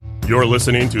You're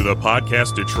listening to the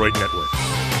Podcast Detroit Network.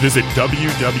 Visit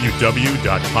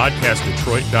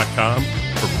www.podcastdetroit.com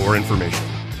for more information.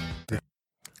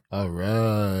 All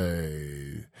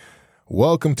right.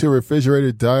 Welcome to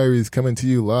Refrigerated Diaries, coming to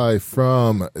you live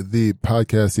from the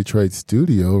Podcast Detroit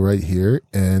studio right here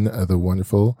in the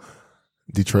wonderful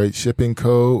Detroit Shipping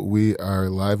Co. We are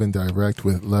live and direct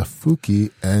with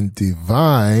Lafuki and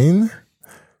Divine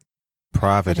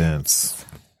Providence.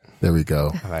 There we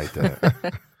go. I like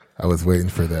that. I was waiting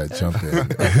for that jump in.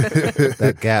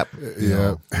 That gap.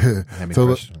 Yeah.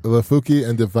 So Lafuki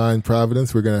and Divine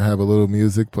Providence, we're going to have a little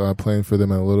music playing for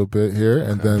them in a little bit here.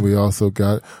 Okay. And then we also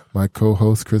got my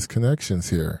co-host Chris Connections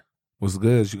here. What's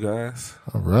good, you guys?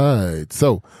 All right.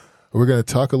 So we're going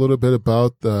to talk a little bit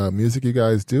about the music you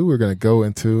guys do. We're going to go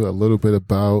into a little bit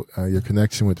about your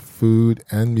connection with food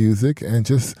and music, and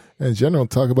just in general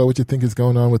talk about what you think is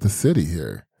going on with the city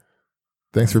here.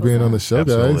 Thanks for being on the show,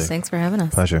 guys. Thanks for having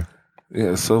us. Pleasure.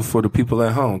 Yeah, so for the people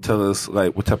at home, tell us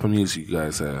like what type of music you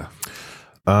guys have.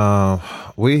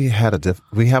 We have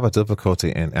a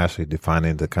difficulty in actually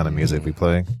defining the kind of music we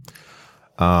play.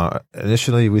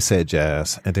 Initially, we said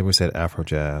jazz, and then we said Afro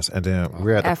jazz, and then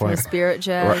we're at the point. Afro spirit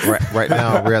jazz. Right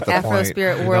now, we're at the Afro point. Afro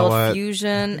spirit world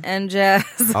fusion and jazz.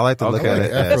 I like to look at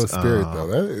it Afro as spirit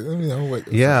though.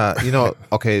 Yeah,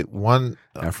 okay. One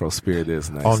Afro spirit is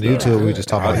nice. On YouTube, we just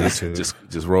talk about YouTube.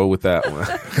 Just roll with that one.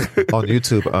 On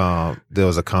YouTube, there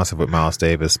was a concert with Miles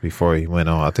Davis before he went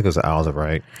on. I think it was Owls of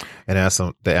Right, and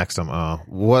they asked him,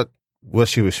 what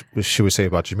she would say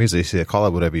about your music. He said, "Call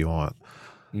it whatever you want."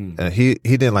 And he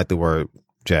didn't like the word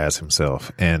jazz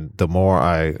himself. And the more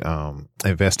I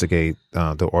investigate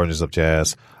the origins of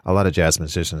jazz, a lot of jazz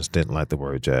musicians didn't like the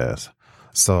word jazz.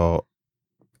 So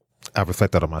I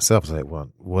reflected on myself. I was like,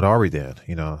 well, what are we then?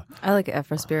 I like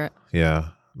Afro spirit.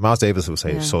 Yeah. Miles Davis would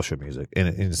say social music. And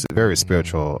it's a very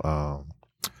spiritual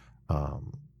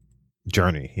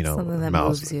journey, Something that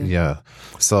Miles, moves you. Yeah.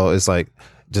 So it's like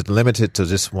just limited to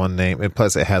just one name. And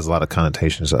plus it has a lot of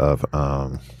connotations of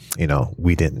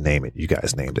we didn't name it. You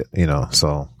guys named it,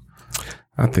 so.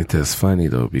 I think that's funny,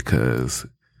 though, because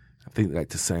I think, like,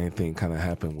 the same thing kind of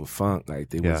happened with funk. Like,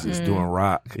 they was just doing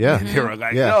rock. Yeah. And they were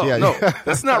like, no,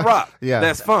 that's not rock.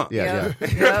 That's funk. Yeah.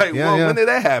 You're like, when did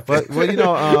that happen?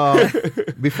 Well,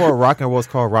 before rock and roll was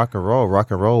called rock and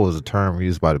roll was a term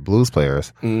used by the blues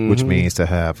players, which means to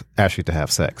have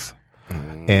sex.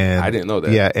 And I didn't know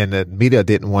that. Yeah, and the media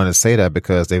didn't want to say that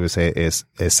because they would say it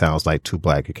sounds like too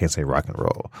black. You can't say rock and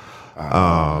roll.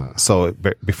 So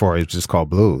before it was just called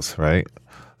blues, right?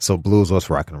 So blues was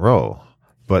rock and roll,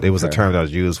 but it was a term that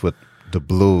was used with the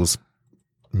blues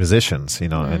musicians,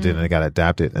 and then it got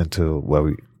adapted into what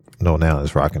we know now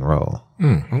as rock and roll.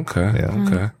 Okay. Yeah.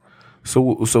 Okay.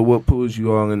 So what pulled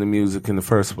you on in the music in the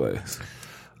first place?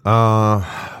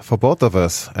 For both of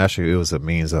us, actually, it was a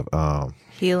means of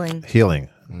healing.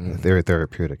 Very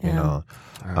therapeutic, I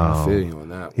feel you on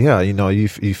that one. Yeah, you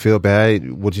feel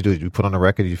bad. What you do? You put on a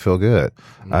record, you feel good.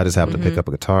 I just happened to pick up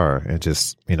a guitar and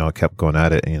just, kept going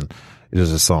at it. And it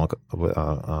was a song with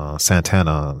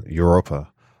Santana, Europa.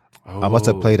 I must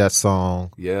have played that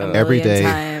song every day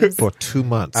times. for 2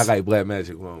 months. I like Black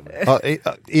Magic Woman.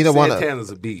 Either one.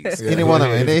 Santana's a beast. Either one of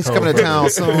them. And he's coming to town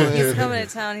soon. He's coming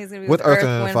to town. He's going to be with Earth,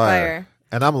 and Fire.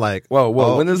 And I'm like, whoa,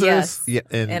 when is this? Yeah,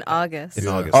 in August. In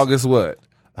August. August what?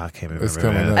 I can't remember. It's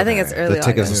coming up. I think it's early The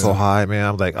tickets August. are so high, man.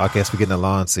 I'm like, I guess we're getting the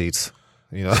lawn seats.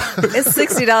 It's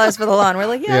 $60 for the lawn. We're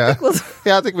like, I think we'll.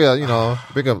 Yeah, I think we'll,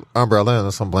 bring an umbrella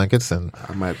and some blankets, and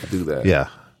I might have to do that. Yeah.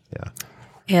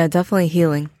 Yeah, definitely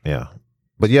healing. Yeah.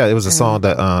 But yeah, it was a song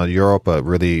that Europa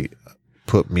really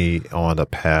put me on a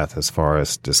path as far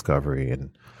as discovery and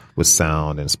with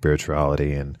sound and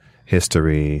spirituality and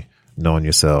history, knowing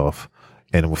yourself.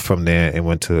 And from there, it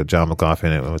went to John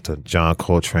McLaughlin, it went to John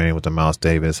Coltrane, with the Miles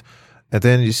Davis. And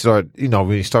then you start, when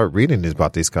you start reading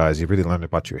about these guys, you really learn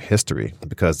about your history,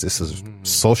 because this is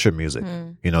social music.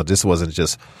 This wasn't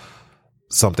just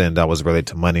something that was related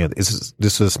to money.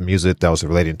 This was music that was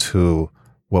relating to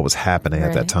what was happening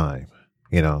at that time.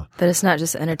 That it's not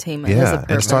just entertainment. Yeah,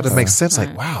 and it started to make sense.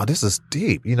 Like, wow, this is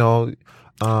deep. I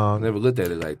never looked at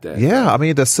it like that. Yeah, I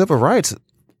mean, the civil rights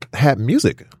had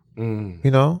music.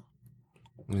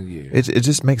 Yeah. It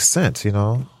just makes sense.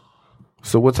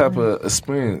 So what type of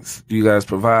experience do you guys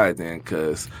provide then?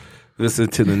 Because listen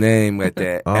to the name, like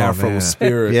that Afro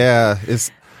spirit. Yeah,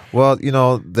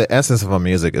 the essence of our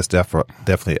music is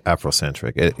definitely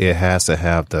Afrocentric. It has to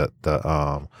have the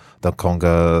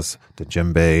congas, the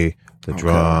djembe, the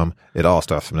drum. It all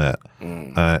starts from that.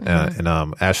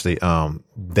 Actually,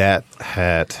 that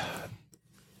had,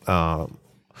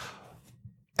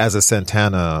 as a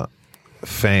Santana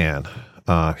fan,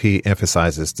 he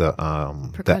emphasizes the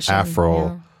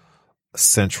Afro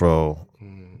central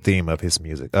theme of his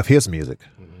music,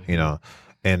 you know,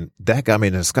 and that got me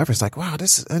to discover. It's like, wow,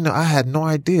 this, I had no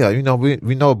idea. You know,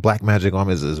 we know Black Magic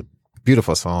Woman is a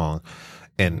beautiful song,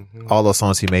 and all those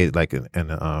songs he made like in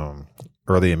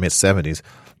early and mid 70s,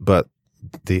 but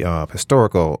the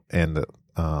historical and the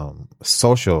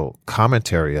social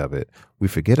commentary of it, we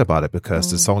forget about it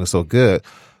because the song is so good.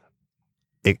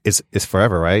 It's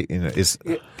forever, right? You know,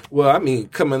 well, I mean,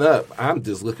 coming up, I'm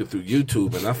just looking through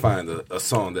YouTube and I find a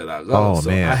song that I love. Oh, so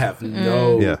man. I have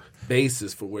no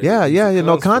basis for where.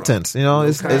 No contents. You know,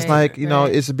 it's like, you know,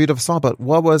 right. it's a beautiful song, but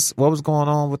what was going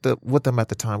on with them at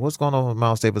the time? What was going on with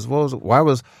Miles Davis? Why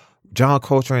was John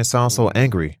Coltrane sound so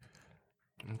angry?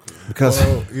 Because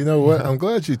well, you know what? I'm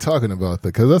glad you're talking about that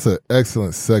because that's an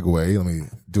excellent segue. Let me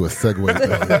do a segue.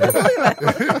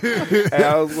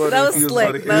 That was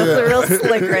slick. That was a real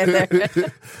slick right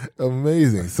there.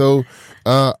 Amazing. So,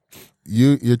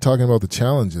 you're talking about the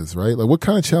challenges, right? Like, what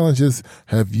kind of challenges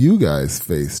have you guys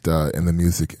faced in the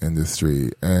music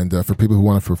industry? And for people who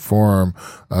want to perform,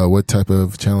 what type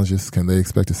of challenges can they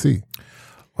expect to see?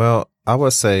 Well, I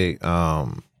would say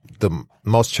the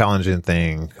most challenging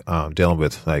thing dealing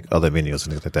with like other venues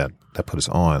and things like that put us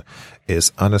on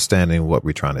is understanding what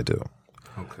we're trying to do.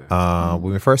 Okay.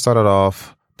 When we first started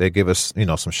off, they give us, you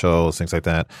know, some shows, things like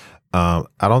that. I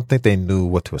don't think they knew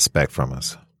what to expect from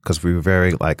us because we were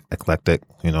very like eclectic.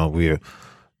 You know, we're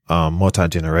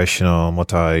multi-generational,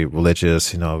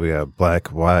 multi-religious. You know, we have Black,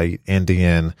 white,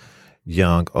 Indian,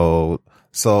 young, old.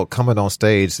 So coming on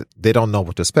stage, they don't know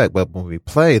what to expect. But when we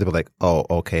play, they're like, "Oh,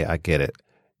 okay, I get it.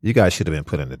 You guys should have been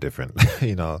put in a different,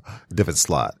 different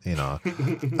slot, you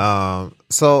know."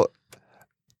 So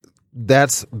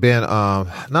that's been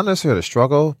not necessarily a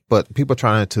struggle, but people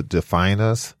trying to define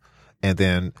us. And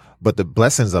then, but the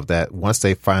blessings of that, once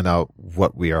they find out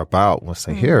what we are about, once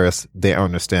they hear us, they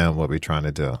understand what we're trying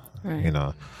to do, you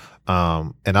know.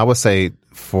 And I would say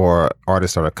for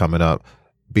artists that are coming up,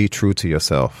 be true to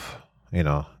yourself, you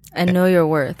know. And know your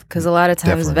worth, because a lot of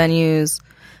times Definitely. venues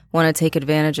want to take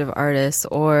advantage of artists,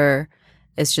 or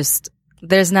it's just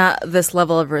there's not this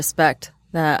level of respect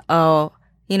that, oh,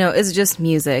 you know, it's just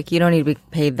music, you don't need to be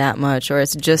paid that much, or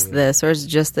it's just this, or it's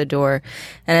just the door.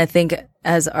 And I think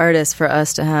as artists, for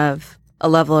us to have a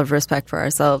level of respect for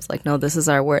ourselves, like, no, this is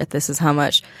our worth, this is how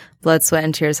much blood, sweat,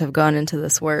 and tears have gone into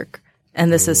this work,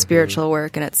 and this is spiritual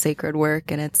work, and it's sacred work,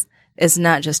 and it's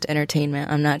not just entertainment.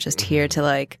 I'm not just here to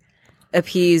like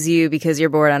appease you because you're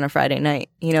bored on a Friday night.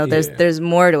 You know, there's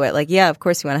more to it. Like, yeah, of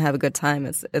course you want to have a good time.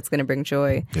 It's going to bring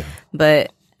joy. Yeah.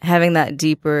 But having that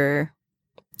deeper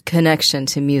connection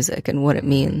to music and what it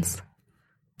means.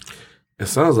 It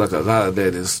sounds like a lot of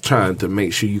that is trying to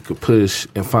make sure you could push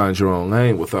and find your own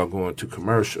lane without going too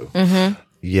commercial.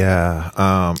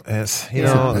 Yeah. It's, you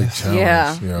know,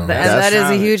 yeah. You know. That is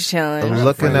a huge challenge.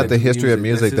 Looking at the history of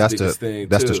music, that's that's the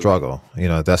the struggle. You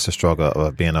know, that's the struggle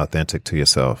of being authentic to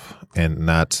yourself and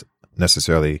not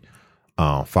necessarily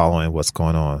following what's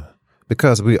going on,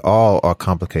 because we all are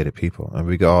complicated people and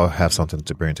we all have something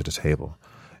to bring to the table,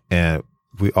 and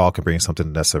we all can bring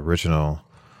something that's original.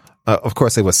 Of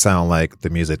course, it would sound like the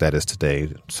music that is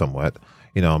today, somewhat,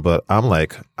 you know. But I'm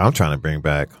trying to bring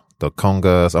back the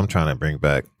congas. I'm trying to bring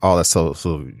back all that. So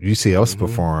you see us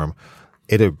perform,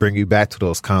 it'll bring you back to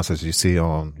those concerts you see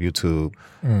on YouTube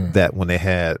that when they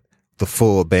had the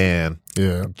full band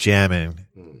jamming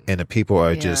and the people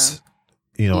are just,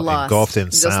 you know, lost. engulfed in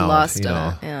Just sound, lost you in know.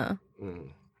 it. Yeah.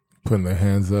 Putting their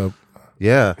hands up.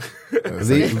 Yeah.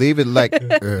 leave it like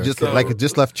like it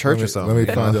just left church or something. Let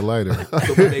me find a lighter.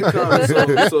 So when they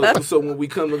come, so when we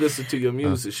come to listen to your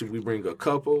music, should we bring a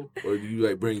couple or do you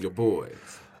like bring your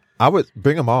boys? I would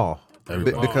bring them all.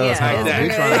 Because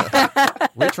Yeah,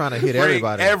 we're trying to hit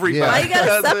everybody. Why you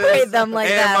gotta separate them like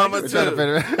and that? Mama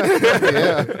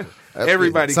too.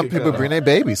 Everybody. Some people bring their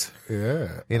babies.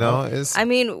 Yeah. You know, it's. I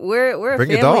mean, we're a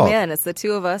Bring your family dog. man. It's the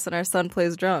two of us, and our son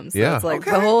plays drums. So Yeah. it's like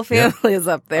the whole family is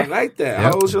up I there. like that. Yep.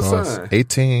 How old's your Boss. son?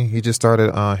 18. He just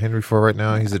started Henry Ford right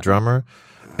now. He's a drummer,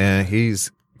 and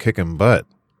he's kicking butt.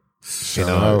 You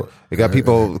know, you got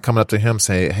people coming up to him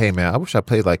saying, "Hey, man, I wish I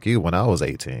played like you when I was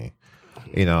 18."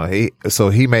 You know, he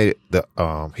made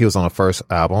the he was on the first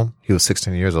album. He was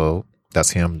 16 years old. That's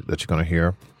him that you're gonna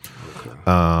hear.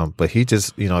 But he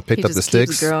just, you know, picked up the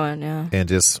sticks growing, yeah. and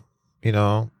just, you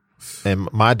know,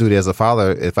 and my duty as a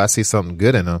father, if I see something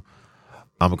good in him,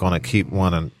 I'm gonna keep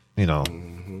wanting, you know,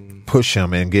 push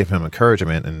him and give him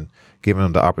encouragement and give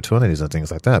him the opportunities and things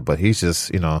like that. But he's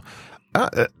just, you know,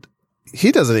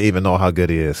 he doesn't even know how good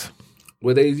he is.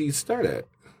 What age did you start at?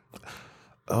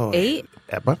 8?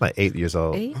 About like 8 years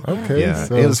old. 8? Okay, Yeah,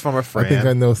 so it was from a I think I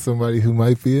friend. know somebody who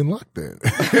might be in luck then.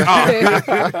 Hey,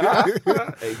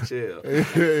 chill.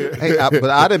 But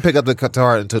I didn't pick up the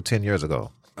guitar until 10 years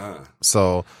ago.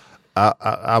 So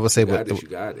I would say, You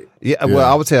got it. yeah. Well,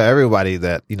 I would tell everybody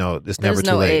that it's never There's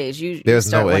too no late. age. You There's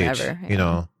start no age. whenever. You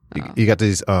know, you got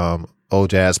these old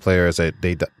jazz players that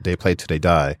they play till they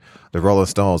die. The Rolling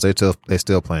Stones, they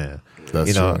still playing.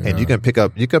 That's true, and you can pick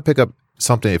up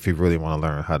something if you really want to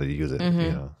learn how to use it.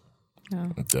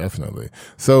 Definitely.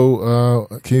 So,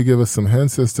 can you give us some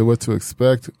hints as to what to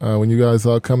expect when you guys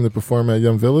all come to perform at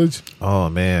Young Village? Oh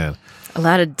man, A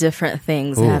lot of different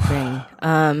things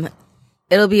happening.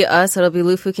 It'll be us. It'll be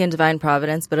Lufuki and Divine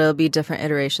Providence, but it'll be different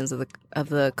iterations of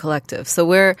the collective. So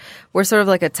we're sort of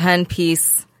like a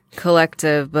 10-piece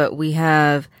collective, but we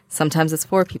have sometimes it's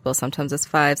 4 people, sometimes it's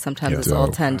 5, sometimes it's all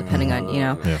 10, depending on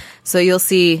Yeah. So you'll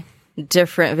see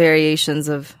different variations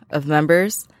of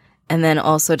members, and then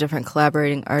also different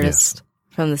collaborating artists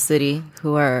from the city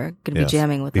who are going to be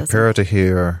jamming with us. Prepare to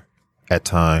hear at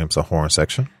times a horn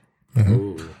section.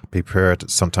 Prepare to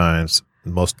sometimes,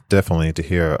 most definitely, to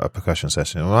hear a percussion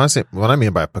session. What I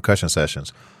mean by percussion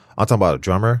sessions, I'm talking about a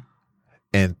drummer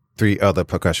and 3 other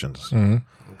percussions. Okay.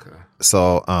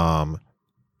 So,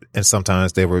 and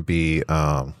sometimes there would be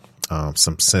some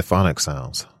symphonic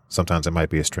sounds. Sometimes it might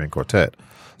be a string quartet.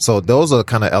 So those are the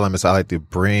kind of elements I like to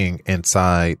bring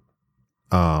inside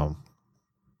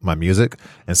my music.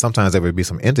 And sometimes there would be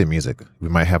some Indian music. We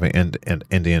might have an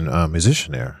Indian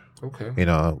musician there. Okay.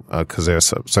 Because there's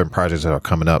certain projects that are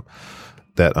coming up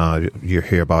that you'll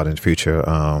hear about in the future.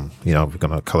 We're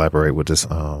going to collaborate with this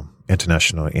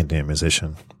international Indian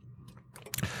musician.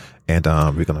 And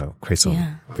we're going to create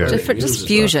some just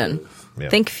fusion. Yeah.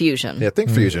 Think fusion. Yeah, think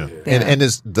fusion. Yeah. And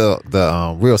it's the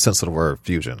real sense of the word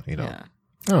fusion, Yeah.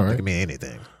 All It right. can mean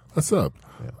anything. What's up?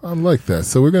 I like that.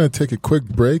 So we're going to take a quick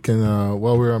break, and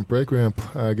while we're on break, we're going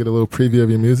to get a little preview of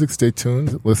your music. Stay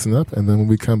tuned, listen up, and then when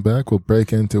we come back, we'll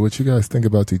break into what you guys think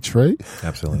about Detroit,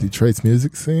 Absolutely. Detroit's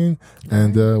music scene,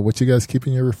 and what you guys keep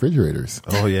in your refrigerators.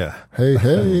 Oh, yeah. Hey.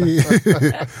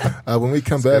 When we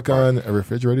come back on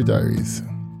Refrigerator Diaries.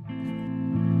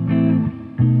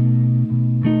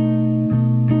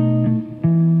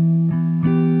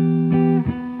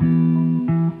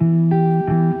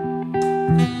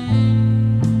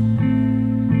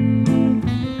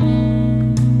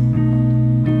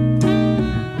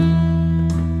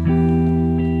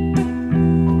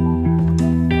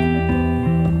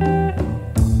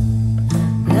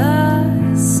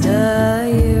 Lost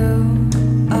you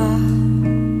are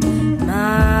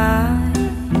mine.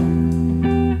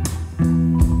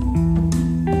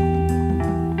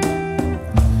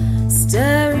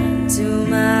 Stare into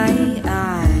my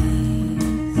eyes.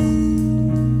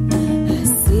 I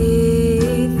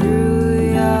see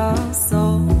through your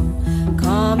soul.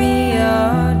 Call me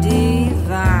your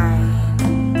divine.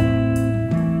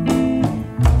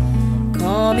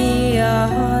 Call me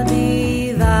your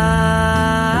divine.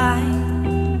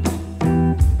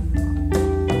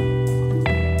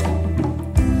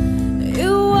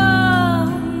 You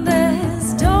want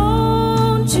this,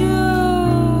 don't you?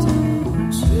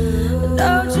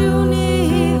 Don't you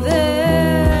need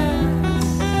this?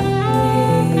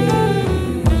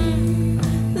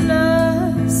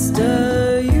 Lost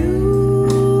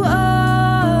you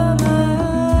are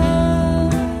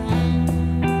mine.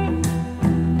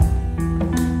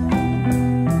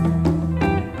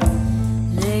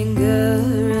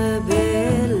 Linger a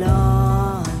bit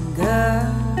longer.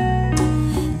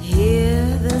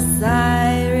 Hear the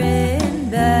siren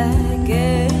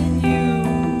beckon you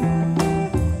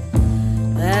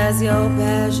as your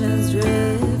passions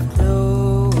drift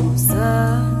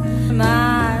closer.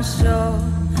 My shore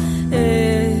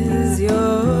is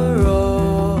your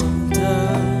altar.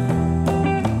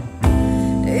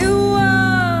 You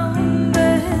want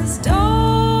this,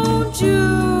 don't you?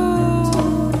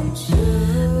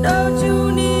 Don't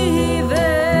you need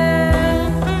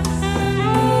this?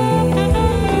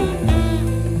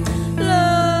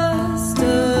 Lost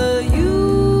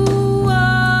you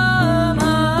are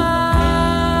mine.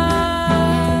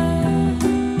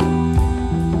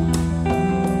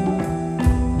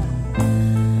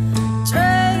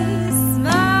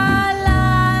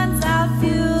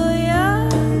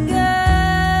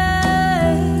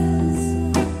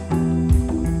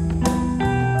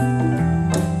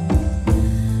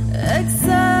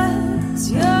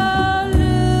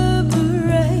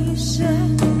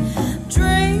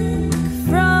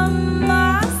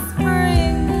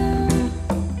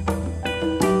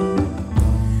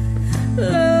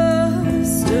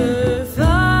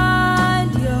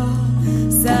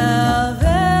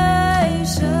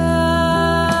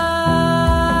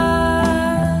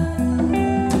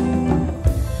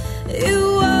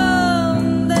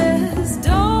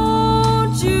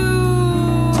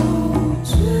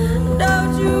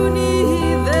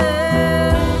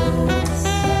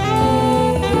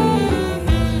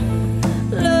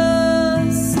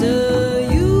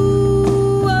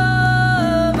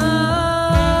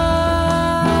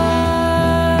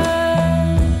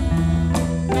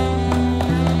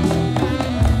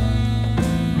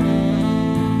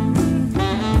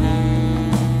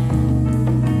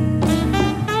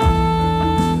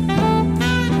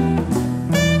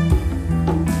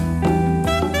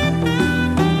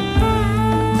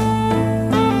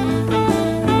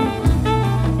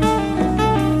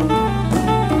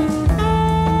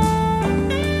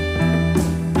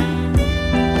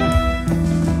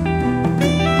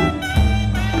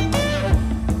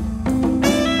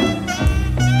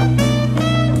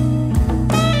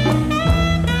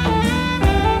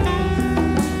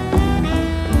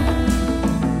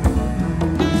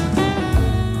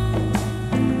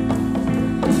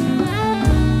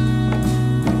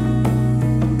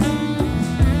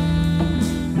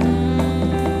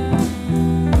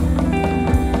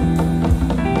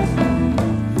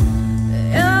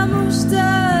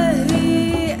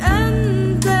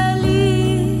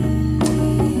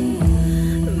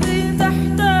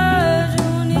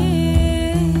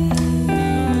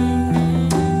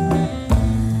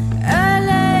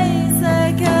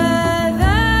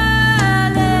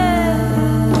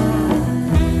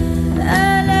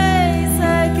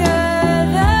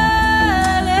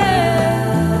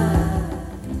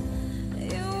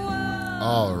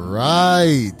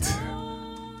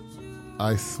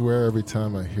 I swear every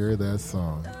time I hear that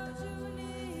song,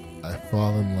 I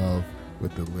fall in love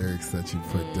with the lyrics that you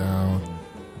put down,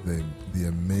 the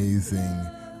amazing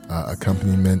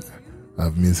accompaniment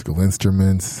of musical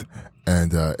instruments,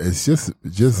 and it's just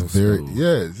very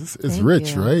smooth. it's Thank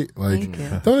rich, you. right? Like, Thank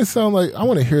you. don't it sound like I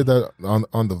want to hear that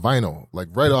on the vinyl, like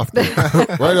right off the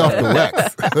right off the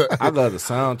wax. I love the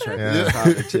soundtrack. Yeah. How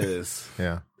it just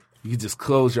Yeah. you just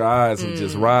close your eyes and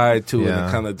just ride to it Yeah.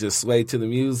 and kind of just sway to the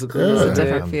music. Yeah. It's a Yeah.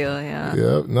 different feel, yeah.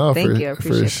 Yeah, no, Thank for, you. I for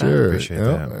appreciate that. sure. Appreciate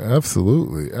Yeah, that.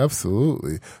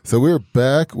 absolutely. So we're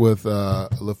back with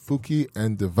Lafuki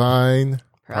and Divine.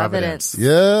 Providence.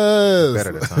 Yes.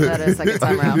 Better this time. That is second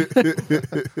time around.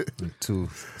 2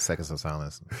 seconds of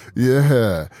silence.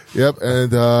 Yeah. Yep.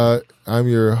 And I'm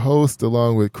your host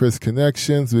along with Chris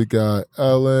Connections. We got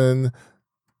Ellen.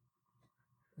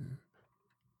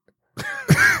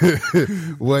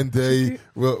 One day,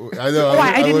 well, I know.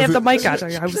 I didn't have the mic on.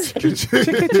 I was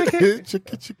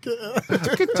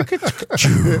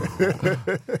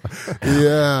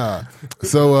Yeah.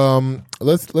 So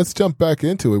let's jump back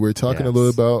into it. We're talking a Yes. little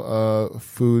about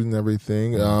food and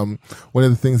everything. One of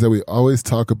the things that we always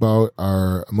talk about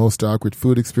are most awkward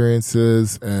food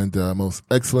experiences and most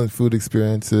excellent food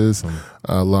experiences,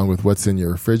 along with what's in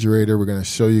your refrigerator. We're going to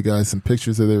show you guys some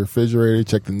pictures of the refrigerator.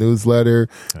 Check the newsletter.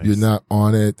 If you're not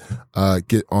on it,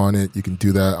 get on it. You can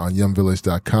do that on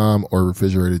yumvillage.com or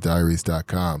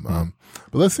refrigerateddiaries.com.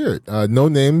 But let's hear it. No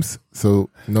names, so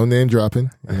no name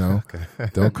dropping. You know,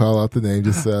 don't call out the name.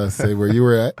 Just say where you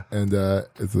were at, and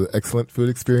it's an excellent food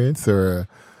experience or a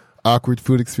awkward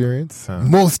food experience.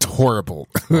 Most horrible,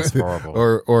 Most horrible.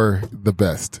 or the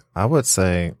best. I would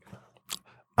say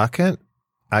I cannot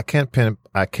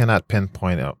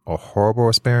pinpoint a horrible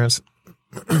experience.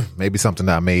 Maybe something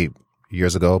that I made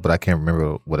years ago, but I can't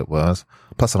remember what it was.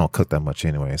 Plus, I don't cook that much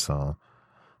anyway, so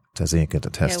Tazine can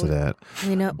attest to that.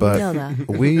 We know, But we know that.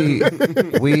 we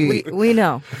We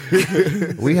know.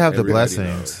 we have the Everybody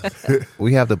blessings.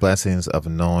 We have the blessings of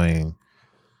knowing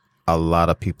a lot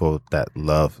of people that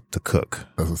love to cook.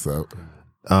 That's what's up.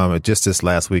 Just this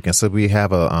last weekend, so we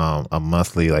have a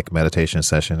monthly like meditation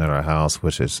session at our house,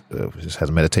 which has a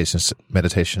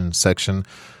meditation section,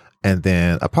 and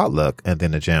then a potluck, and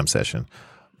then a jam session.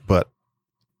 But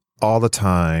all the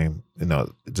time,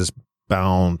 just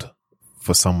bound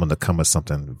for someone to come with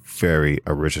something very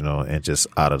original and just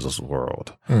out of this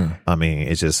world. I mean,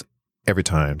 it's just every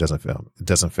time doesn't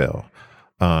fail.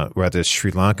 Whether it's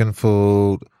Sri Lankan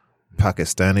food,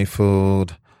 Pakistani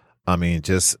food, I mean,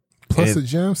 just Plus a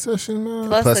jam session, man.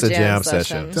 plus a jam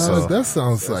session. So- that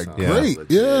sounds like Yeah. great.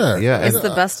 legit. Yeah, Yeah, It's and-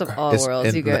 the best of all worlds.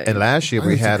 and, You get and last year I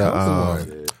we need to had come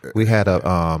to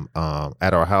one.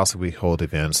 at our house we hold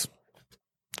events.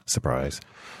 Surprise.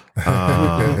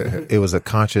 It was a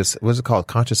conscious. Was it called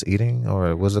conscious eating, or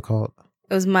what was it called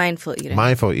it was mindful eating.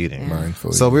 mindful eating?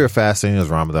 Mindful. So we were fasting. It was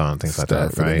Ramadan and things like Start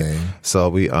that, for the right? name. So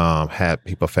we had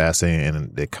people fasting,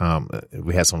 and they come.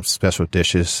 We had some special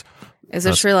dishes. It's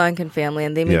a Sri Lankan family,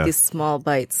 and they make Yeah. these small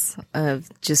bites of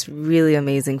just really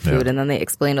amazing food, Yeah. and then they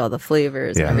explained all the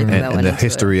flavors and Yeah, everything that and went the into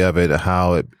history of it,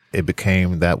 how it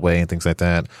became that way, and things like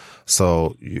that.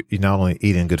 So you're not only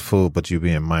eating good food, but you're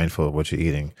being mindful of what you're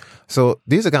eating. So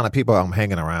these are the kind of people I'm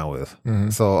hanging around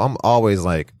with. So I'm always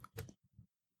like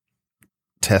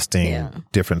testing Yeah.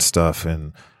 different stuff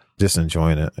and just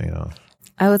enjoying it.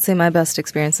 I would say my best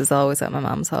experience is always at my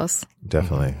mom's house.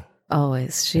 Definitely.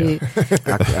 Always. She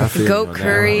I feel you goat on that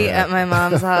curry one. at my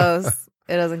mom's house.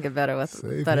 It doesn't get better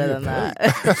Save better me a than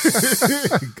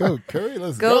that. Go curry.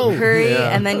 Let's go. Goat curry,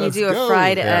 and then you Let's do a go.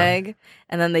 fried Yeah. egg,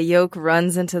 and then the yolk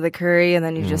runs into the curry, and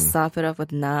then you just sop it up with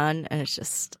naan, and it's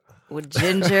just with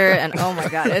ginger, and oh my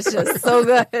god, it's just so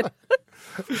good.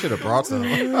 You should have brought some.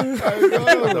 I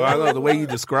know the way you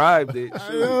described it.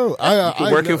 I know.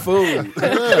 I Working know. food.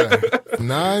 Yeah.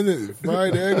 9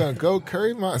 fried egg on goat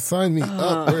curry. Sign me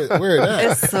up. Where that?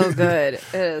 It's so good. It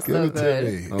is Give so it good.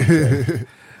 to me. Okay.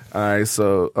 All right.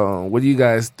 So, what do you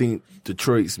guys think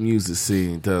Detroit's music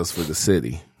scene does for the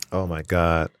city? Oh my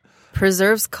God.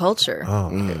 Preserves culture. Oh,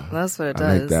 That's what it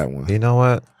I like does. that one. you know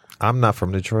what? I'm not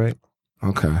from Detroit.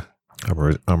 Okay.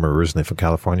 I'm originally from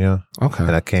California. Okay.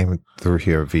 And I came through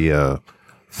here via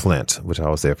Flint, which I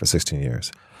was there for 16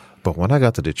 years. But when I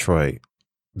got to Detroit,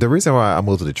 the reason why I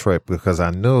moved to Detroit, because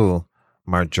I knew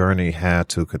my journey had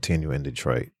to continue in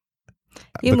Detroit.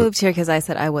 You moved here because I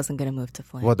said I wasn't going to move to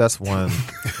Flint. Well, that's one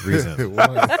reason.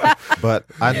 One. But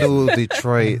I knew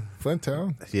Detroit. Flint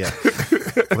Town. Yeah.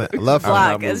 Flint, I love Flint.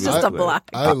 block. It's just a Flint. block.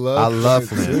 I love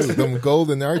Flint. too. Them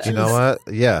golden arches. You know what?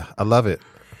 Yeah, I love it.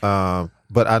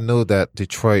 But I knew that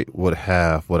Detroit would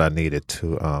have what I needed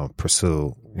to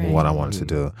pursue what I wanted to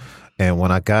do. And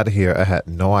when I got here, I had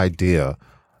no idea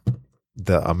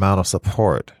the amount of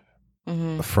support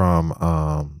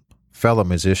from fellow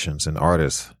musicians and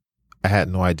artists. I had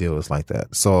no idea it was like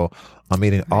that. So I'm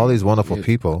meeting all these wonderful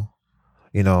people,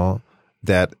 you know,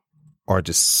 that are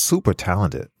just super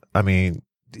talented. I mean,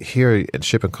 here in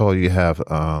Ship and Co, you have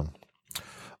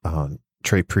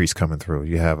Trey Priest coming through.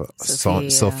 You have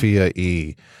Sophia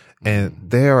E. And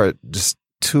they are just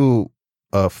two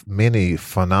of many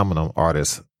phenomenal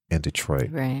artists in Detroit.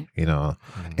 Right. You know,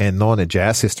 and knowing the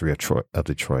jazz history of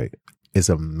Detroit is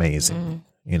amazing.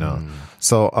 You know,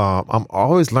 so I'm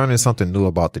always learning something new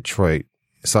about Detroit.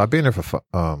 So I've been here for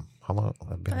how long?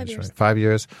 I've been in Detroit? 5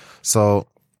 years. So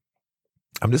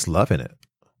I'm just loving it.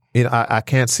 You know, I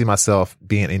can't see myself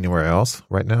being anywhere else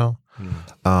right now.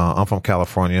 I'm from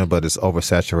California, but it's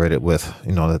oversaturated with,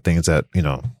 you know, the things that, you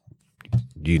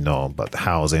know about the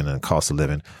housing and cost of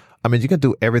living. I mean, you can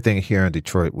do everything here in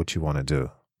Detroit what you want to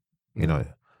do. You know,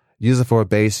 use it for a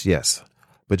base, yes.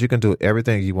 But you can do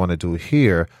everything you want to do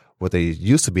here, what they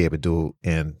used to be able to do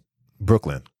in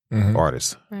Brooklyn,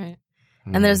 artists. Right.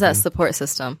 And there's that support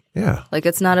system. Yeah. Like,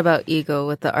 it's not about ego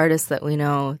with the artists that we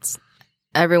know. It's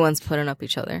everyone's putting up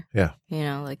each other. Yeah. You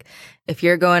know, like, if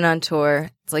you're going on tour,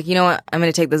 it's like, you know what? I'm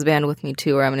going to take this band with me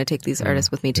too, or I'm going to take these artists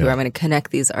with me too, or I'm going to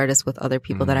connect these artists with other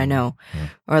people that I know,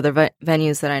 or other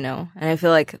venues that I know. And I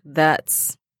feel like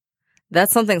that's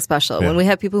something special. Yeah. When we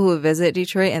have people who visit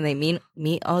Detroit and they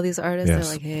meet all these artists, Yes.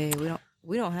 they're like, hey,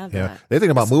 we don't have Yeah. that. They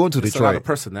think about moving to It's a lot of Detroit.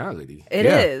 personality. It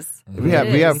Yeah. is. We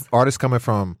have artists coming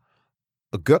from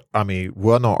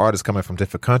well-known artists coming from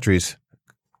different countries.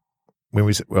 When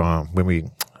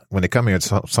they come here,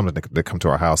 something they come to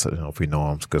our house. You know, if we know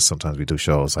them, because sometimes we do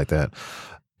shows like that.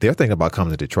 They're thinking about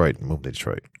coming to Detroit and moving to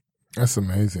Detroit. That's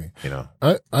amazing. You know,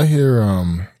 I hear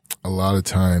a lot of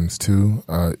times too,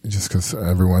 just because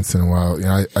every once in a while, you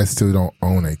know, I still don't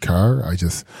own a car. I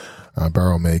just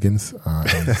borrow Megan's,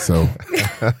 and so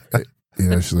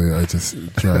usually I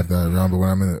just drive that around. But when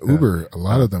I'm in an Uber, a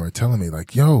lot of them are telling me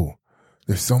like, "Yo,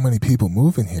 there's so many people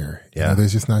moving here. You know, they're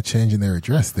just not changing their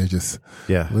address. They're just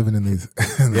living in these."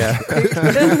 yeah.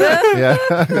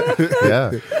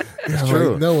 It's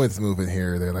true. Like, no one's moving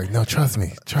here. They're like, "No, trust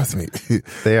me.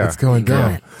 They are. It's going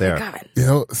down." They are. You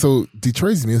know, so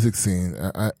Detroit's music scene,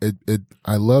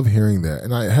 I love hearing that,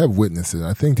 and I have witnessed it.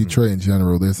 I think Detroit in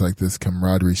general, there's like this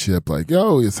camaraderie ship, like,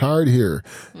 yo, it's hard here.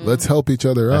 Let's help each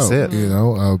other out. That's it. You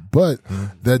know, but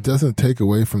that doesn't take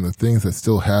away from the things that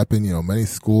still happen. You know, many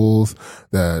schools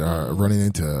that are running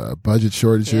into budget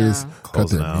shortages, cut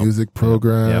Closing their out. music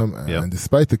program, Yep. and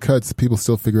despite the cuts, people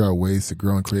still figure out ways to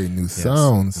grow and create new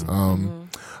sounds.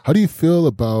 How do you feel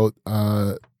about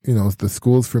you know, the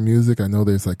schools for music? I know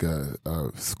there's like a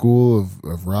school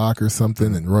of rock or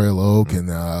something in Royal Oak, and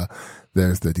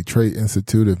there's the Detroit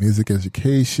Institute of Music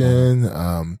Education,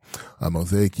 a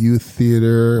Mosaic Youth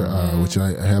Theater, which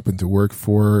I happened to work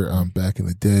for back in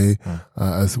the day,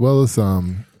 as well as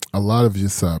a lot of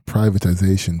just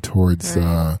privatization towards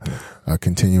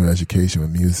continuing education with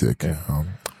music.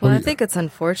 Well, I think it's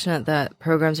unfortunate that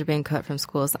programs are being cut from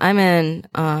schools. I'm in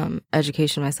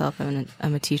education myself.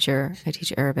 I'm a teacher. I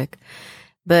teach Arabic.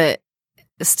 But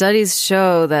studies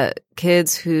show that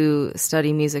kids who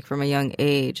study music from a young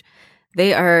age,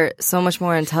 they are so much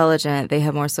more intelligent. They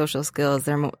have more social skills.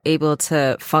 They're able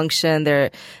to function.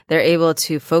 They're able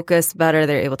to focus better.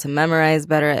 They're able to memorize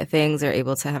better at things. They're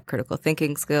able to have critical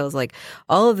thinking skills. Like,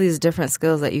 all of these different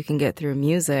skills that you can get through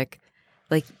music.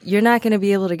 Like, you're not going to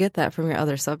be able to get that from your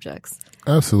other subjects.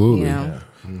 Absolutely. You know?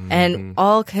 And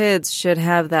all kids should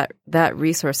have that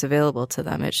resource available to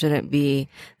them. It shouldn't be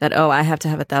that, oh, I have to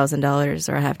have $1,000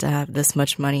 or I have to have this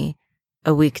much money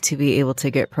a week to be able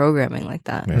to get programming like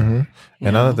that.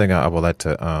 Another thing I would like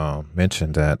to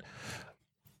mention, that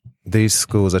these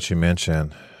schools that you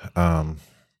mentioned, I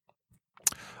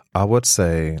would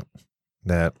say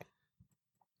that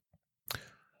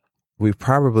we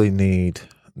probably need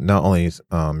not only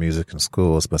music in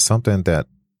schools, but something that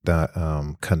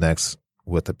connects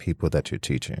with the people that you're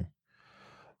teaching.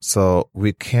 So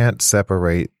we can't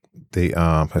separate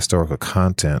the historical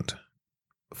content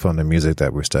from the music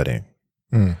that we're studying.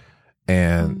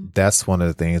 And that's one of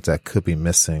the things that could be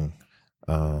missing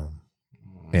in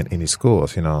any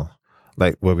schools, you know,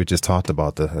 like what we just talked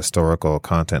about, the historical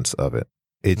contents of it.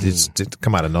 It just didn't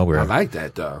come out of nowhere. I like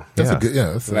that though. That's a good,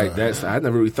 That's I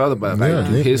never really thought about it.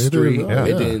 Like history,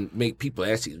 and then make people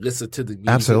actually listen to the music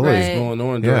Absolutely. that's going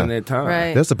on during that time.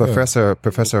 Right. There's a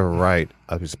Professor Wright,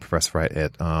 I was Professor Wright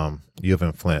at U of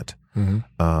M Flint,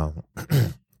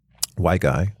 white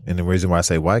guy. And the reason why I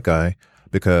say white guy,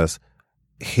 because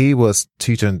he was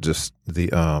teaching just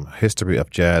the history of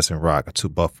jazz and rock. I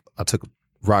took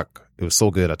rock. It was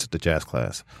so good. I took the jazz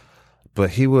class,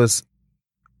 but he was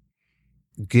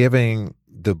giving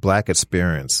the black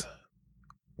experience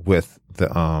with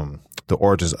the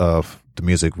origins of the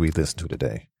music we listen to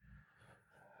today.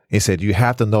 He said, you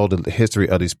have to know the history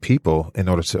of these people in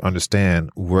order to understand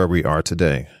where we are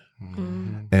today.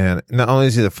 Mm-hmm. And not only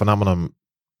is he a phenomenal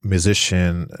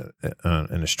musician and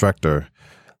instructor,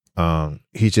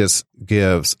 he just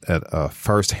gives at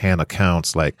first-hand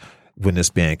accounts, like when this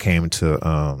band came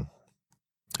to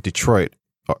Detroit,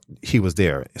 he was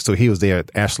there. So he was there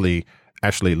actually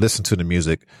listened to the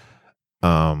music,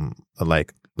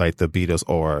 like the Beatles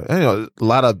or a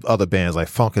lot of other bands like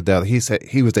Funkadelic. He said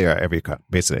he was there at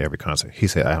basically every concert. He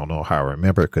said, I don't know how I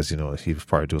remember it because he was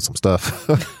probably doing some stuff.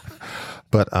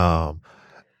 But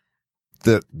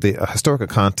the historical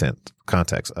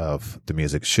context of the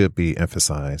music should be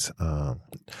emphasized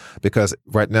because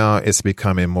right now it's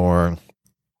becoming more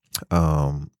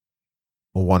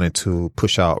wanting to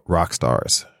push out rock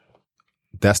stars.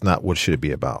 That's not what it should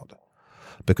be about.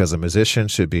 Because an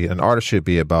artist should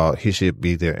be about, he should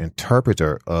be the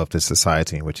interpreter of the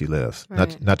society in which he lives,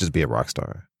 right. not just be a rock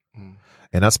star. Mm.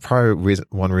 And that's probably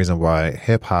one reason why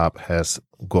hip hop has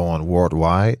gone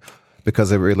worldwide,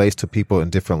 because it relates to people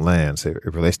in different lands. It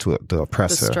relates to the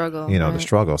oppressor, the struggle, the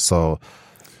struggle. So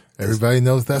everybody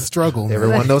knows that struggle.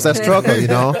 Everyone knows that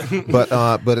struggle,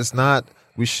 but it's not,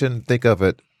 we shouldn't think of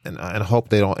it and hope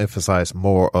they don't emphasize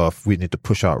more of we need to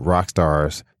push out rock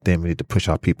stars than we need to push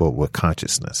out people with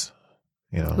consciousness,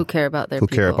 who care about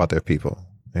their people,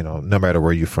 no matter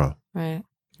where you're from. Right.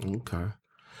 Okay.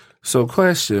 So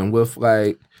question with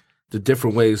like the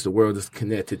different ways the world is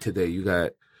connected today. You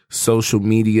got social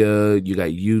media, you got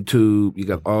YouTube, you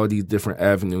got all these different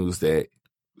avenues that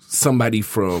somebody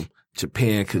from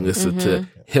Japan can listen to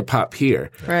hip hop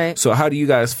here. Right. So how do you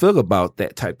guys feel about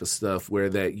that type of stuff where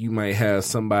that you might have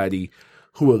somebody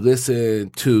who will listen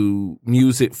to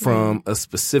music from a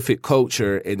specific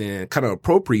culture and then kind of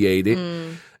appropriate it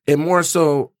and more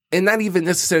so, and not even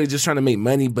necessarily just trying to make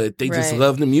money, but they just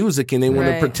love the music and they want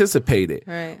to participate it.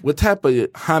 Right. What type of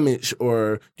homage,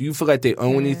 or do you feel like they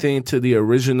owe anything to the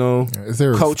original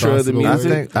culture of the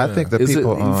music? I think the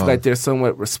people, you feel like they're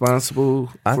somewhat responsible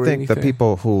for anything? The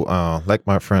people who, like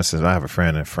my friend says, I have a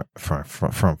friend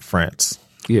from France.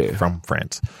 Yeah. From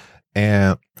France.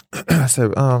 And I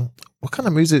said, what kind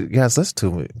of music you guys listen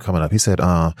to coming up? He said,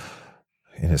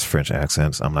 in his French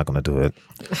accents, I'm not going to do it.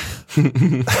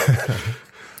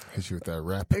 Hit you with that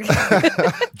rap.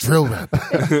 Drill rap.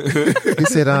 He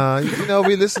said,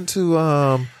 we listen to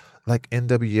like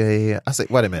NWA. I said,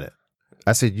 wait a minute.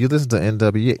 I said, you listen to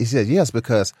NWA? He said, yes,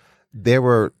 because they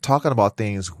were talking about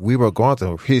things we were going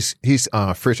through. He's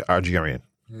French Algerian.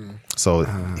 So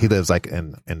he lives like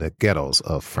in the ghettos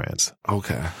of France.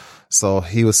 Okay. So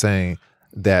he was saying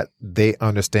that they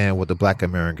understand what the Black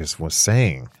Americans were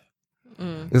saying.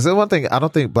 Is there one thing, I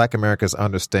don't think Black Americans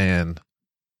understand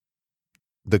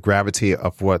the gravity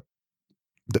of what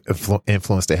the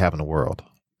influence they have in the world.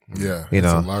 Yeah. It's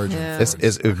a large influence.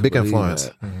 It's a big influence.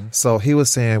 So he was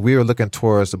saying we were looking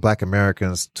towards the Black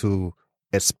Americans to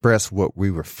express what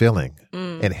we were feeling.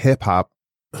 And hip hop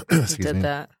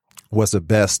was the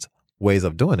best ways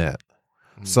of doing that.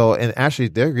 So, and actually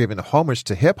they're giving homage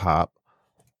to hip hop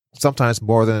sometimes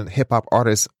more than hip hop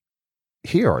artists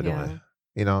here are doing,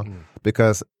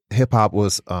 because hip hop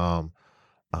was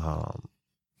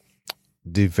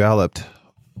developed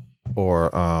or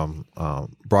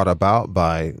brought about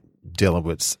by dealing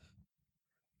with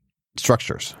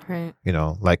structures, right?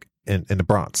 Like in the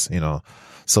Bronx,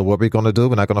 So what we're going to do,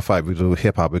 we're not going to fight. We do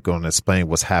hip hop. We're going to explain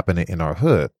what's happening in our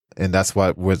hood. And that's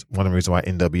why was one of the reasons why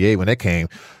NWA, when they came,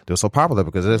 they were so popular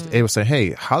because they were saying,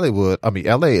 hey,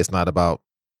 LA is not about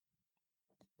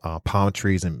palm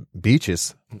trees and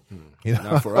beaches.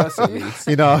 Not for us, at least.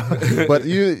 But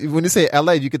when you say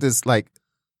LA, you get this like,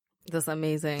 this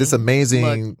amazing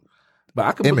look. But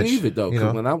I can image, believe it though,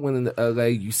 because when I went into LA,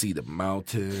 you see the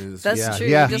mountains. That's true.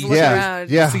 Yeah, you just look around.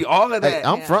 Yeah. You see all of that.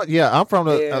 I'm from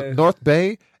the North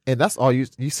Bay, and that's all you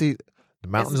see. The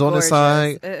mountains on this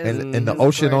side and the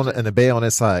ocean on and the bay on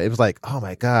this side. It was like, oh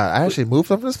my God, I actually moved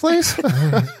from this place.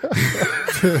 I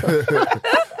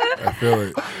feel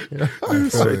it.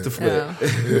 Straight to flip.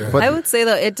 Yeah. But I would say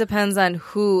though, it depends on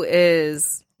who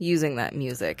is using that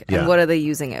music and what are they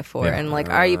using it for, and like,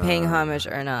 are you paying homage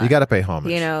or not? You got to pay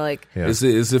homage.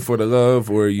 Is it for the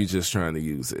love, or are you just trying to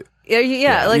use it? Are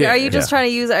you just trying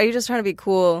to use it? Are you just trying to be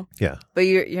cool? Yeah. But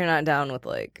you're not down with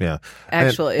like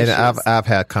actual issues. And I've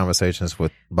had conversations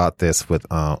about this with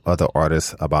other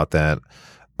artists about that.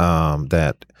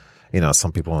 That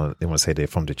some people, they want to say they're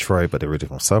from Detroit, but they're really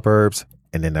from suburbs,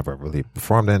 and they never really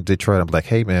performed in Detroit. I'm like,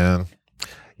 hey man,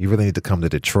 you really need to come to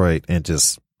Detroit and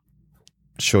just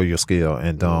show your skill,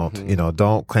 and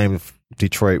don't claim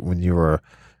Detroit when you were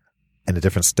in a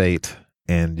different state,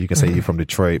 and you can say you're from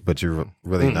Detroit, but you're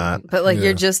really not. But like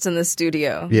you're just in the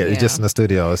studio. Yeah, you're just in the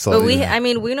studio. So, but we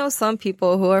know some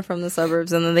people who are from the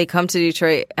suburbs, and then they come to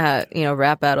Detroit at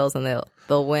rap battles, and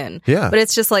they'll win. Yeah. But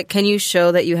it's just like, can you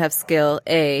show that you have skill?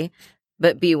 A,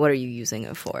 but B, what are you using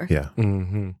it for? Yeah.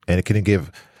 And it can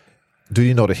give. Do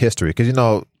you know the history? Because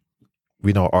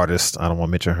we know artists. I don't want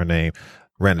to mention her name.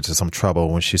 Ran into some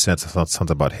trouble when she said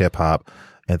something about hip hop,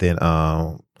 and then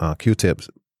Q-Tip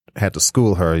had to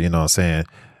school her, saying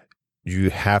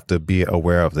you have to be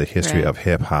aware of the history of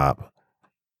hip hop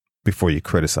before you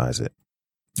criticize it.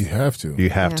 You have to.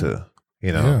 You have to.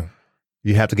 You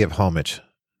have to give homage.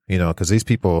 Because these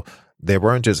people, they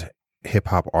weren't just hip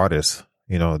hop artists.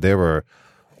 They were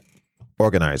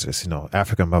organizers.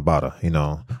 African Mabata.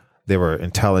 They were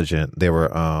intelligent. They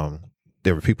were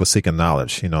people seeking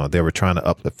knowledge. They were trying to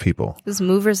uplift people. There's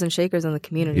movers and shakers in the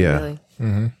community, really.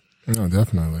 Mm-hmm. No,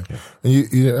 definitely.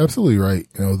 And you're absolutely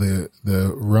right.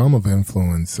 The realm of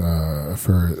influence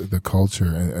for the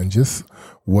culture and just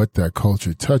what that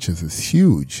culture touches is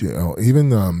huge.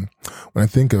 Even when I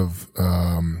think of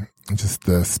just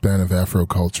the span of Afro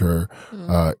culture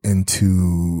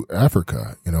into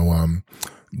Africa,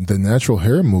 the natural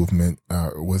hair movement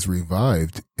was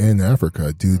revived in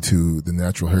Africa due to the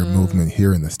natural hair movement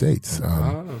here in the States.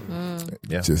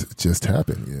 Just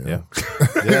happened. Yeah.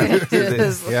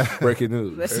 Breaking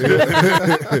news.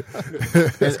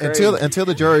 Until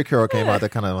the Jerry curl came out,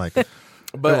 that kind of like.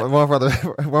 But one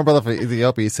brother from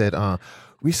Ethiopia said,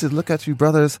 "We should look at you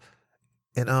brothers."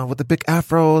 And with the big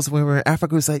afros, when we were in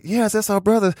Africa, we was like, yes, that's our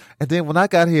brothers. And then when I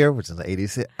got here, which is the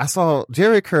 80s, I saw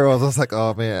Jerry curls. I was like,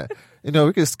 oh, man,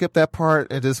 we could skip that part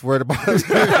and just worry about it.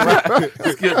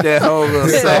 Skip that whole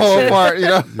part,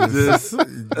 Just,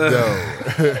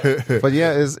 no. But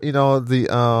yeah, it's,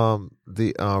 the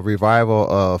revival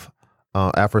of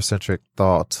Afrocentric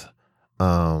thought,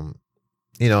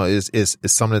 is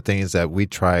some of the things that we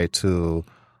try to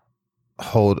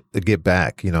get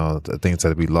back, the things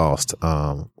that we lost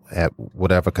at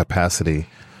whatever capacity,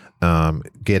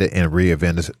 get it and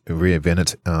reinvent it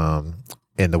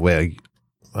in the way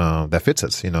that fits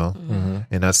us, and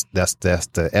that's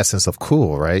the essence of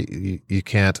cool, right? You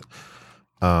can't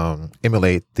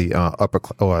emulate the upper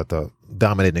or the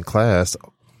dominating class,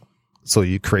 so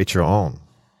you create your own.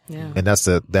 Yeah. And that's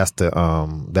where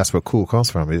cool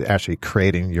comes from. It's actually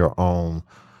creating your own.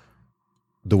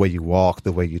 The way you walk,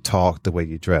 the way you talk, the way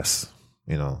you dress,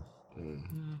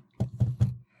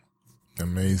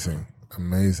 Amazing.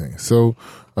 So,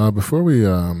 before we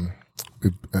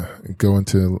go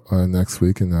into next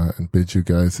week and bid you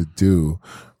guys adieu,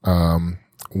 want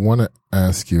to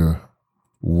ask you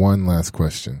one last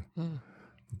question.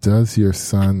 Does your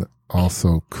son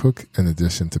also cook in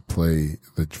addition to play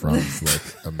the drums like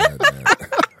a madman?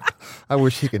 I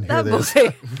wish he can hear this.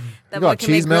 That boy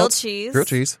can make grilled cheese. Grilled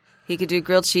cheese. He could do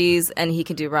grilled cheese, and he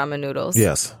can do ramen noodles.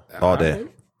 Yes, all day.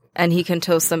 And he can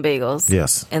toast some bagels.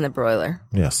 Yes. In the broiler.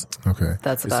 Yes. Okay.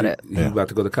 That's about it. You about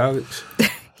to go to college?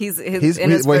 He's in his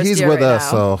first he's year with right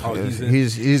us, now. so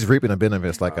he's reaping the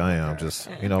benefits like I am. Just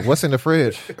what's in the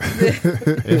fridge?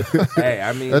 Hey,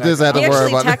 I mean, I just had to He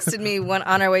worry actually about texted me on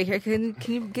our way here. Can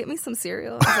you get me some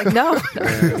cereal? I was like, no.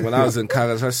 Man, when I was in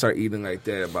college, I started eating like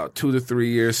that about 2 to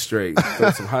 3 years straight.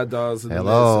 Put some hot dogs in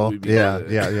Hello, the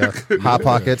mess, yeah. Hot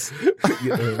pockets. I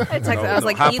texted. I was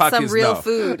like, Hot eat Pockets, some real no.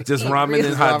 food. Just Eat ramen real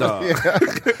and hot dog.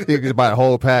 You can buy a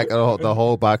whole pack, the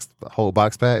whole box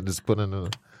pack, and just put it in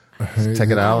the. Check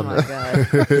it out. Oh my God.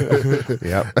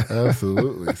 Yep.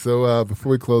 Absolutely. So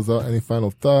before we close out, any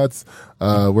final thoughts?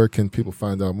 Where can people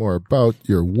find out more about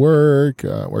your work?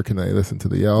 Where can they listen to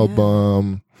the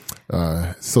album?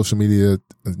 Social media,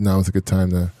 now is a good time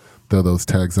to throw those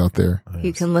tags out there.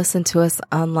 You can listen to us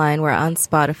online. We're on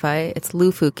Spotify. It's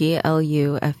Lufuki,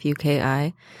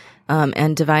 Lufuki,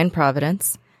 and Divine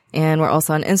Providence. And we're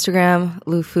also on Instagram,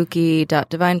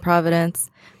 lufuki.divineprovidence.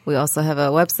 We also have a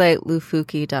website,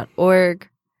 lufuki.org.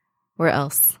 Where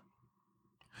else?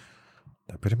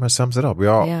 That pretty much sums it up.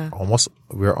 We're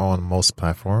on most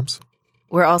platforms.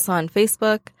 We're also on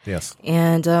Facebook. Yes.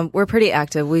 And we're pretty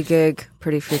active. We gig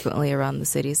pretty frequently around the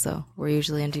city, so we're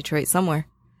usually in Detroit somewhere.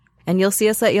 And you'll see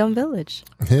us at Young Village.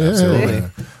 Yeah, Absolutely.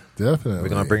 definitely. We're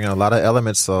going to bring in a lot of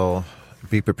elements, so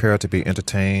be prepared to be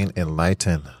entertained,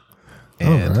 enlightened,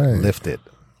 and lifted.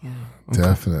 Yeah.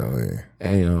 Definitely.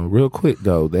 And real quick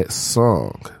though, that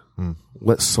song.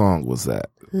 What song was that?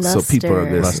 Luster. So people are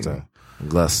listening.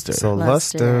 Luster. So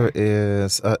Luster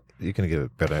is you can give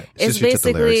it better. It's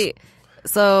basically,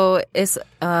 so it's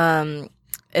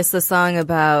It's the song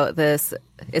about this.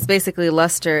 It's basically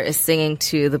Lester is singing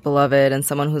to the beloved and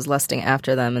someone who's lusting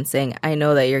after them and saying, I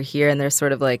know that you're here. And they're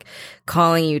sort of like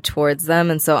calling you towards them.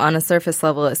 And so on a surface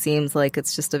level, it seems like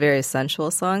it's just a very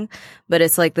sensual song, but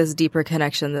it's like this deeper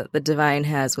connection that the divine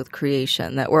has with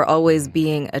creation, that we're always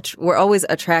we're always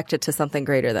attracted to something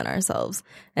greater than ourselves.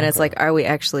 And it's like, are we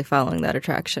actually following that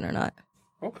attraction or not?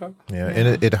 Okay. Yeah.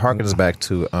 And it harkens back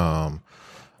to,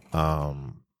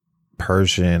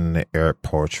 Persian Arab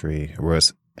poetry,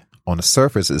 whereas on the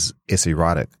surface it's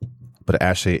erotic, but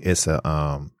actually it's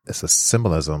a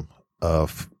symbolism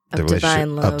of the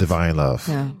relationship of divine love,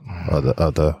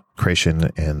 of the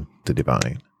creation and the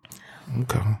divine.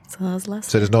 Okay. So that was less.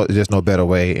 So there's no better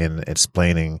way in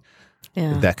explaining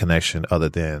that connection other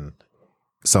than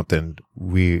something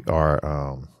we are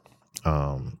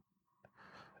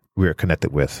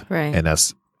connected with, Right. and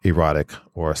that's erotic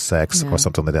or sex or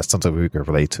something like that, something we can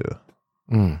relate to.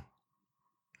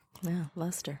 Yeah,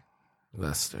 Lester.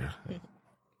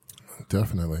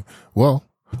 Definitely. Well,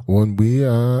 when we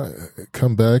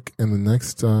come back in the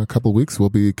next couple of weeks, we'll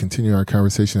be continuing our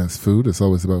conversation as food. It's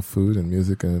always about food and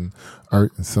music and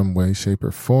art in some way, shape,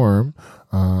 or form.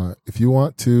 If you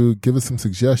want to give us some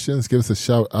suggestions, give us a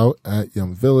shout out at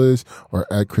Young Village or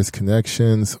at Chris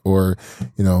Connections, or,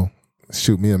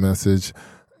 shoot me a message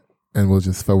and we'll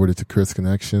just forward it to Chris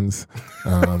Connections.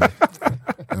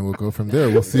 And we'll go from there.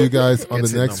 We'll see you guys on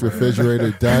the next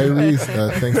Refrigerator Diaries.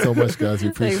 Thanks so much, guys. We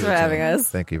appreciate it. Thanks for having us.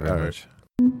 Thank you very much.